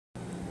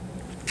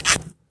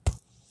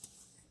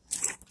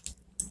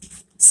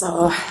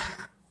So,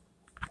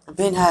 I've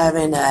been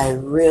having a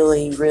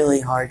really, really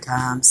hard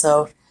time.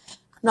 So,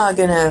 I'm not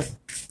going to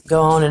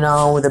go on and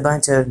on with a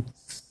bunch of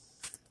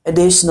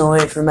additional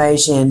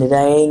information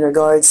today in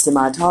regards to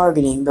my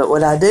targeting. But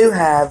what I do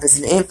have is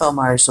an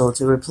infomercial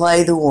to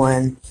replay the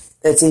one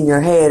that's in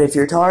your head if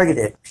you're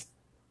targeted.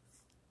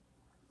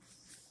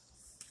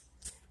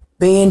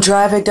 Being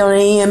trafficked on an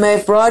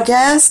EMF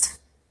broadcast?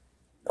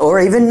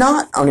 Or even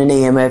not on an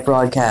EMF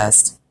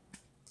broadcast?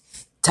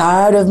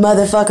 Tired of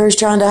motherfuckers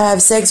trying to have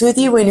sex with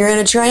you when you're in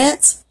a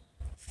trance?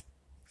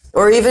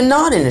 Or even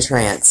not in a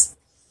trance?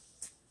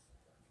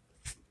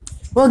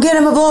 Well, get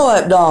them a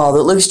blow-up doll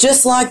that looks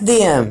just like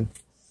them,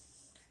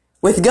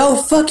 with "go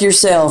fuck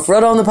yourself"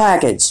 right on the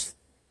package,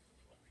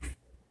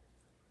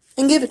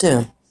 and give it to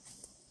them,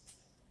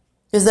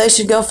 because they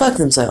should go fuck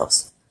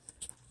themselves.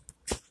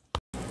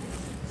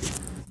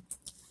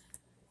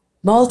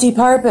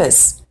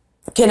 Multi-purpose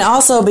can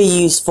also be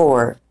used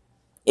for,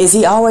 is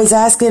he always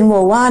asking,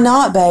 well, why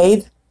not,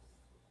 babe?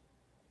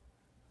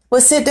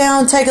 Well, sit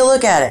down and take a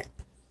look at it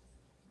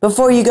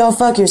before you go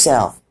fuck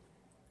yourself,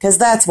 because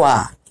that's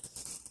why.